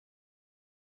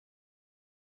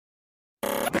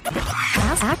Ask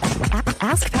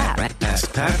Pat.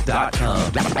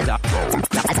 AskPat.com.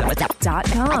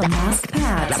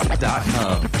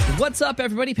 AskPat.com. What's up,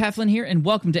 everybody? Pat Flynn here, and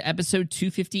welcome to episode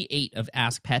 258 of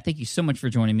Ask Pat. Thank you so much for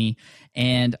joining me.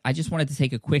 And I just wanted to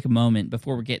take a quick moment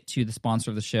before we get to the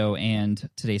sponsor of the show and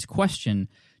today's question,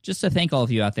 just to thank all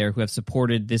of you out there who have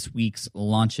supported this week's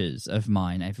launches of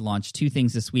mine. I've launched two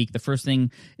things this week. The first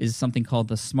thing is something called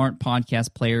the Smart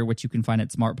Podcast Player, which you can find at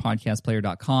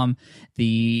smartpodcastplayer.com.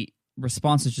 The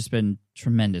response has just been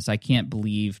tremendous. I can't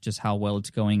believe just how well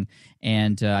it's going,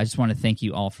 and I just want to thank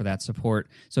you all for that support.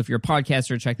 So if you're a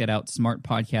podcaster, check that out,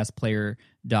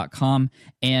 smartpodcastplayer.com.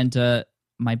 And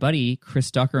my buddy Chris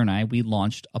Ducker and I, we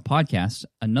launched a podcast,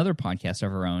 another podcast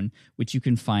of our own, which you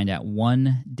can find at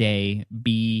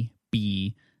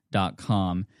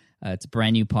onedaybb.com. It's a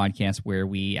brand new podcast where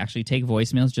we actually take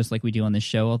voicemails just like we do on this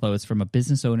show, although it's from a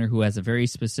business owner who has a very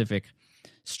specific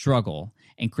struggle.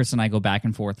 And Chris and I go back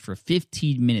and forth for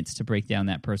 15 minutes to break down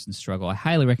that person's struggle. I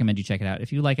highly recommend you check it out.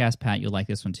 If you like Ask Pat, you'll like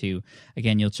this one too.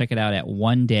 Again, you'll check it out at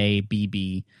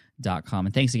onedaybb.com.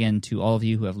 And thanks again to all of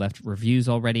you who have left reviews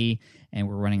already. And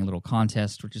we're running a little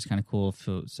contest, which is kind of cool.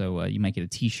 So you might get a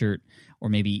t-shirt or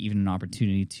maybe even an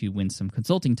opportunity to win some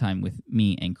consulting time with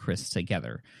me and Chris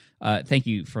together. Thank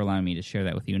you for allowing me to share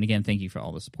that with you. And again, thank you for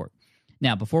all the support.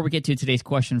 Now, before we get to today's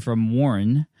question from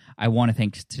Warren, I want to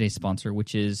thank today's sponsor,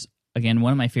 which is, again,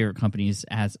 one of my favorite companies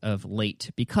as of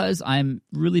late, because I'm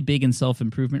really big in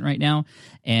self-improvement right now,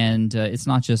 and it's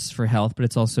not just for health, but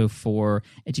it's also for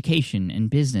education and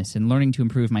business and learning to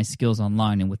improve my skills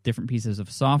online and with different pieces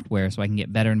of software so I can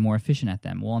get better and more efficient at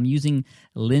them. Well, I'm using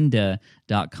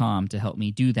lynda.com to help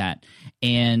me do that,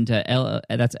 and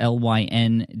that's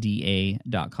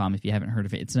lynda.com if you haven't heard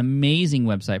of it. It's an amazing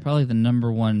website, probably the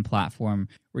number one platform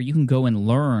where you can go and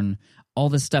learn all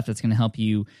this stuff that's going to help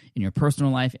you in your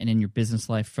personal life and in your business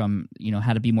life, from,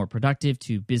 how to be more productive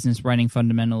to business writing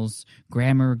fundamentals,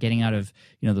 grammar, getting out of,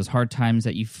 those hard times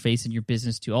that you face in your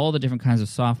business, to all the different kinds of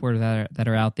software that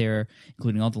are out there,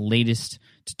 including all the latest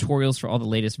tutorials for all the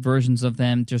latest versions of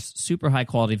them, just super high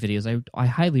quality videos. I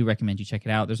highly recommend you check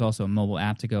it out. There's also a mobile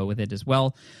app to go with it as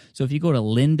well. So if you go to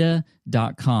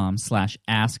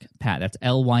lynda.com/askpat, that's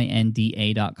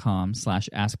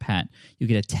lynda.com/askpat, you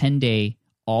get a 10-day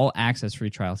all access free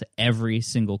trial to every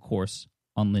single course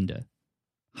on Lynda.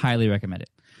 Highly recommend it.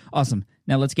 Awesome.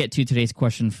 Now let's get to today's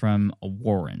question from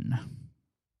Warren.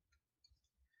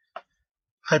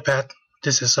 Hi, Pat.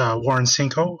 This is Warren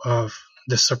Cinco of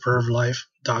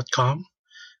thesupervelife.com.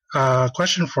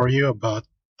 Question for you about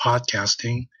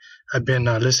podcasting. I've been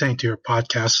listening to your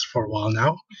podcast for a while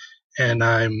now, and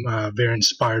I'm very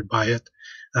inspired by it.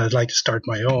 I'd like to start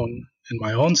my own in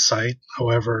my own site.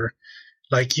 However,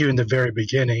 like you in the very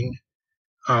beginning,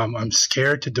 I'm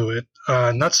scared to do it.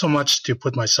 Not so much to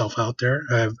put myself out there.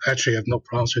 I have no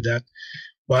problems with that.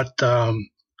 But the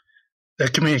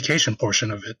communication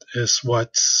portion of it is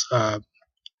what's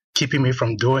keeping me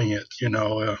from doing it.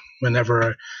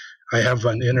 Whenever I have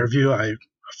an interview, I'm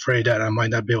afraid that I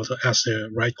might not be able to ask the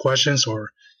right questions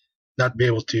or not be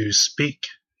able to speak,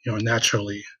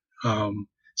 naturally.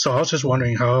 So I was just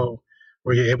wondering, how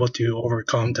were you able to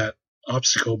overcome that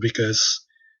obstacle? Because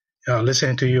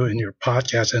listening to you in your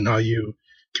podcast and how you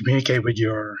communicate with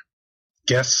your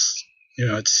guests,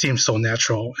 it seems so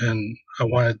natural, and I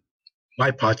wanted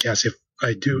my podcast, if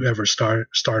I do ever start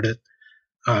it,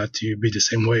 to be the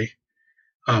same way.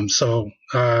 So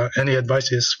any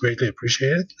advice is greatly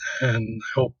appreciated, and I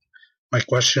hope my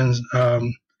questions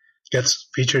gets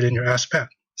featured in your Ask Pat.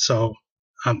 So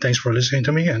thanks for listening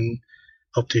to me, and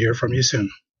hope to hear from you soon.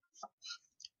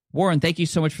 Warren, thank you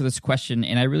so much for this question,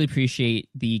 and I really appreciate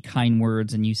the kind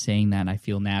words and you saying that I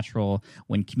feel natural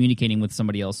when communicating with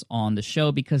somebody else on the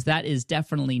show, because that is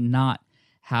definitely not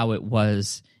how it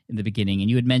was in the beginning. And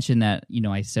you had mentioned that,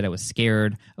 I said I was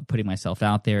scared of putting myself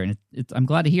out there, and I'm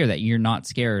glad to hear that you're not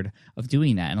scared of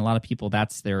doing that. And a lot of people,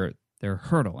 that's their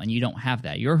hurdle, and you don't have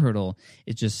that. Your hurdle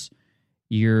is just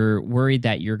you're worried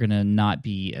that you're going to not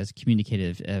be as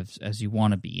communicative as you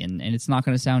want to be, and it's not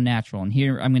going to sound natural. And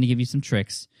here I'm going to give you some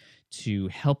tricks to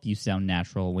help you sound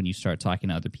natural when you start talking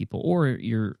to other people, or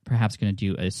you're perhaps going to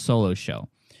do a solo show.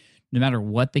 No matter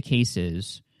what the case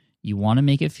is, you want to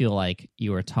make it feel like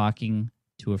you are talking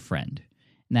to a friend.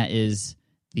 And that is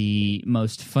the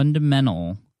most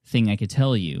fundamental thing I could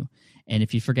tell you. And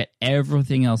if you forget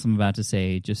everything else I'm about to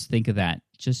say, just think of that.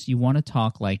 Just you want to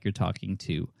talk like you're talking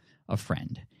to a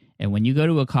friend. And when you go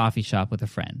to a coffee shop with a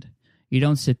friend, you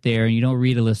don't sit there and you don't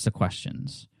read a list of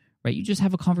questions, right? You just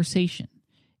have a conversation.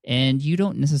 And you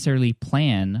don't necessarily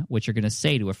plan what you're going to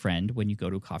say to a friend when you go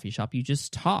to a coffee shop. You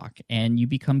just talk and you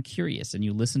become curious and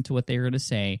you listen to what they're going to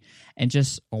say and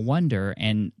just wonder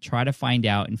and try to find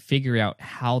out and figure out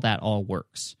how that all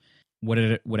works.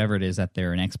 Whatever it is that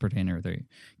they're an expert in or they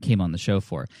came on the show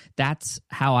for. That's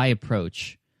how I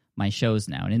approach my shows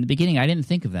now. And in the beginning, I didn't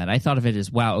think of that. I thought of it as,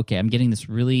 wow, okay, I'm getting this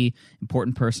really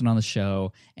important person on the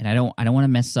show, and I don't want to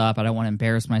mess up. I don't want to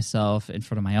embarrass myself in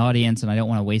front of my audience, and I don't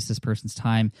want to waste this person's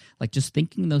time. Like, just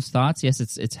thinking those thoughts, yes,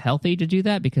 it's healthy to do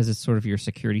that because it's sort of your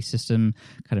security system,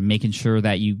 kind of making sure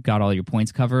that you got all your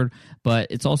points covered. But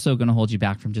it's also going to hold you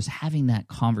back from just having that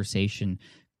conversation,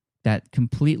 that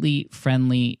completely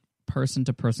friendly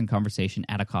person-to-person conversation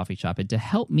at a coffee shop. And to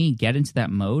help me get into that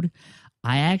mode,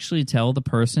 I actually tell the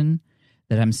person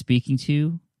that I'm speaking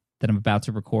to, that I'm about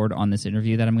to record on this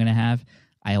interview that I'm going to have,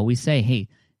 I always say, hey,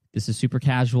 this is super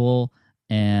casual,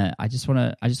 and I just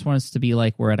want us to be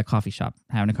like we're at a coffee shop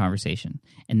having a conversation.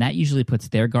 And that usually puts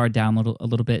their guard down a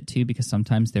little bit too, because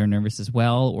sometimes they're nervous as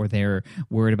well, or they're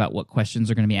worried about what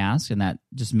questions are going to be asked, and that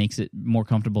just makes it more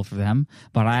comfortable for them.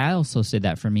 But I also say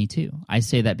that for me too. I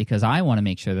say that because I want to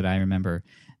make sure that I remember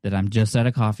that I'm just at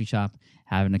a coffee shop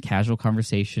having a casual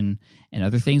conversation, and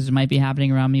other things that might be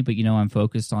happening around me, but I'm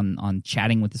focused on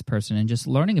chatting with this person and just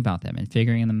learning about them and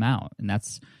figuring them out. And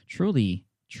that's truly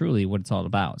what it's all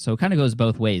about. So it kind of goes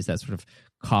both ways, that sort of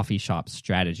coffee shop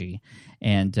strategy.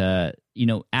 And,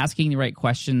 asking the right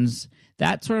questions,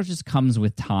 that sort of just comes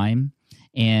with time.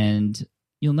 And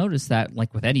you'll notice that,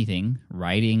 like with anything,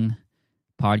 writing,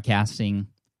 podcasting,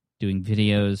 doing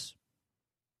videos,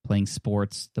 playing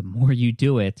sports, the more you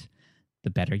do it, the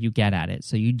better you get at it.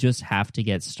 So you just have to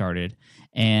get started.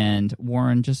 And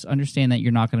Warren, just understand that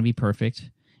you're not going to be perfect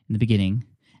in the beginning.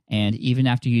 And even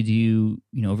after you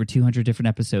do, over 200 different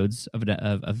episodes of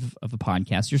a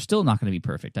podcast, you're still not going to be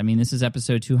perfect. I mean, this is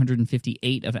episode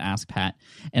 258 of Ask Pat,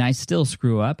 and I still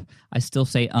screw up. I still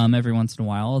say every once in a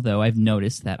while, although I've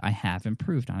noticed that I have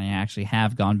improved. And I actually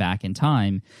have gone back in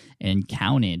time and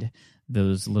counted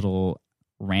those little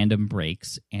random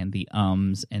breaks and the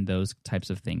ums and those types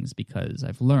of things, because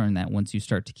I've learned that once you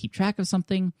start to keep track of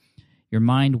something, your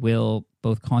mind will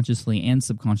both consciously and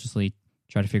subconsciously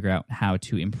try to figure out how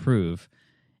to improve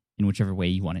in whichever way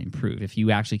you want to improve. If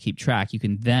you actually keep track, you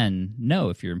can then know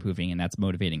if you're improving, and that's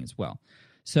motivating as well.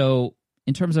 So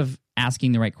in terms of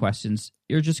asking the right questions,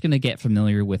 you're just going to get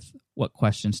familiar with what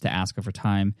questions to ask over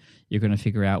time. You're going to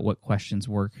figure out what questions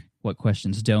work, what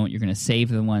questions don't. You're going to save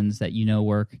the ones that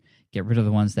work, get rid of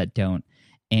the ones that don't.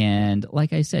 And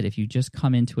like I said, if you just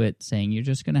come into it saying you're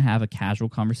just going to have a casual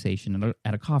conversation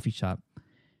at a coffee shop,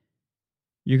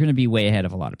 you're going to be way ahead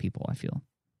of a lot of people, I feel.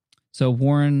 So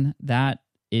Warren, that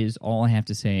is all I have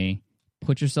to say.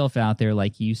 Put yourself out there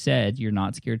like you said you're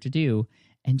not scared to do,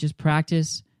 and just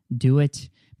practice, do it.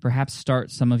 Perhaps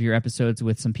start some of your episodes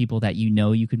with some people that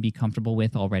you can be comfortable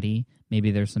with already.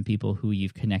 Maybe there's some people who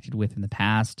you've connected with in the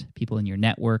past, people in your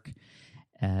network,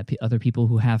 other people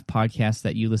who have podcasts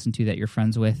that you listen to that you're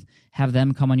friends with. Have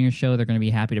them come on your show. They're going to be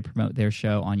happy to promote their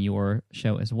show on your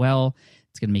show as well.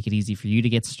 It's going to make it easy for you to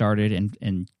get started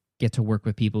and get to work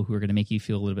with people who are going to make you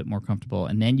feel a little bit more comfortable.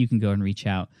 And then you can go and reach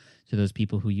out to those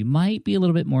people who you might be a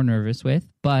little bit more nervous with.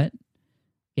 But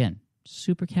again,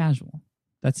 super casual.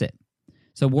 That's it.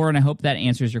 So Warren, I hope that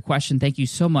answers your question. Thank you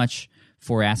so much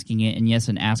for asking it. And yes,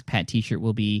 an Ask Pat t-shirt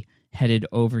will be headed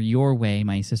over your way.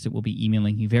 My assistant will be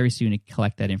emailing you very soon to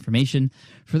collect that information.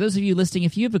 For those of you listening,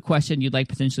 if you have a question you'd like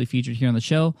potentially featured here on the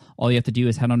show, all you have to do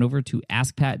is head on over to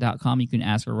askpat.com. You can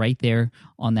ask right there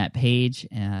on that page,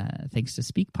 thanks to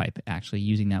SpeakPipe, actually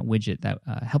using that widget that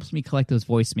helps me collect those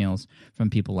voicemails from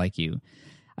people like you.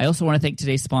 I also want to thank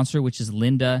today's sponsor, which is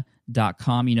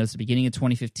lynda.com. It's the beginning of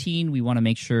 2015. We want to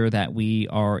make sure that we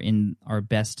are in our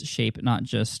best shape, not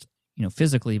just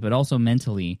physically, but also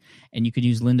mentally. And you could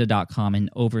use lynda.com and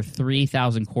over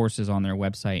 3,000 courses on their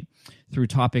website through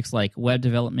topics like web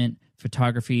development,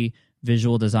 photography,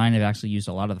 visual design. I've actually used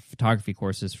a lot of the photography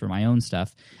courses for my own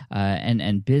stuff,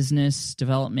 and business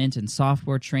development and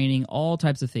software training, all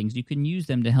types of things. You can use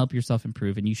them to help yourself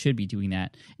improve, and you should be doing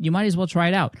that. You might as well try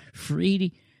it out.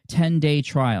 Free 10-day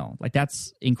trial. Like,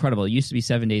 that's incredible. It used to be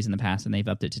 7 days in the past, and they've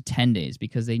upped it to 10 days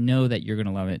because they know that you're going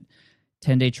to love it.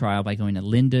 10-day trial by going to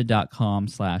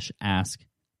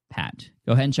lynda.com/askpat.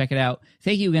 Go ahead and check it out.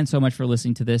 Thank you again so much for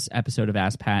listening to this episode of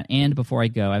Ask Pat. And before I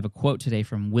go, I have a quote today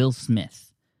from Will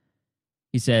Smith.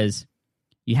 He says,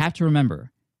 "You have to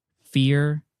remember,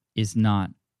 fear is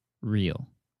not real.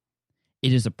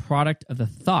 It is a product of the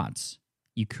thoughts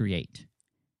you create.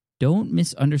 Don't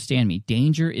misunderstand me.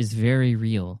 Danger is very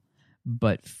real,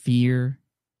 but fear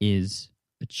is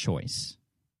a choice."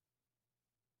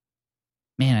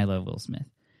 Man, I love Will Smith.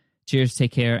 Cheers,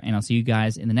 take care, and I'll see you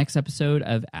guys in the next episode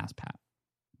of Ask Pat.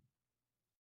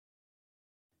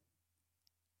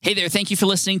 Hey there, thank you for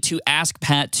listening to Ask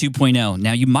Pat 2.0.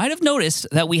 Now, you might have noticed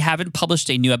that we haven't published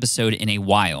a new episode in a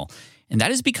while, and that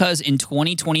is because in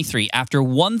 2023, after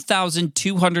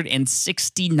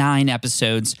 1,269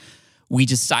 episodes, we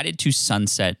decided to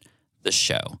sunset the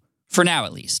show. For now,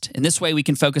 at least. In this way, we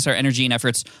can focus our energy and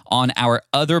efforts on our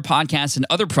other podcasts and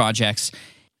other projects.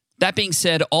 That being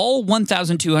said, all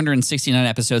 1,269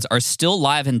 episodes are still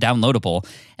live and downloadable,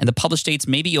 and the published dates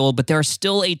may be old, but there are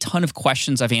still a ton of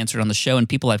questions I've answered on the show and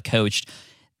people I've coached.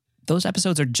 Those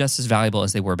episodes are just as valuable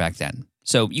as they were back then.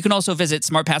 So you can also visit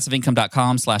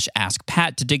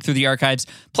smartpassiveincome.com/askpat to dig through the archives.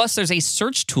 Plus, there's a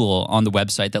search tool on the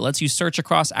website that lets you search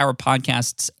across our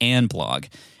podcasts and blog.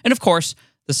 And of course,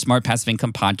 the Smart Passive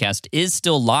Income podcast is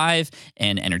still live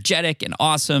and energetic and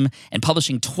awesome and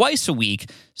publishing twice a week.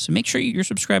 So make sure you're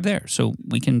subscribed there so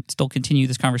we can still continue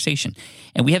this conversation.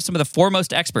 And we have some of the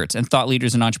foremost experts and thought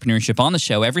leaders in entrepreneurship on the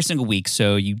show every single week,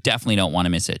 so you definitely don't want to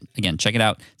miss it. Again, check it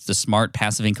out. It's the Smart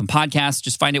Passive Income podcast.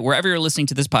 Just find it wherever you're listening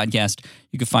to this podcast.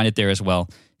 You can find it there as well.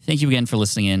 Thank you again for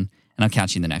listening in, and I'll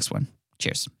catch you in the next one.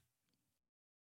 Cheers.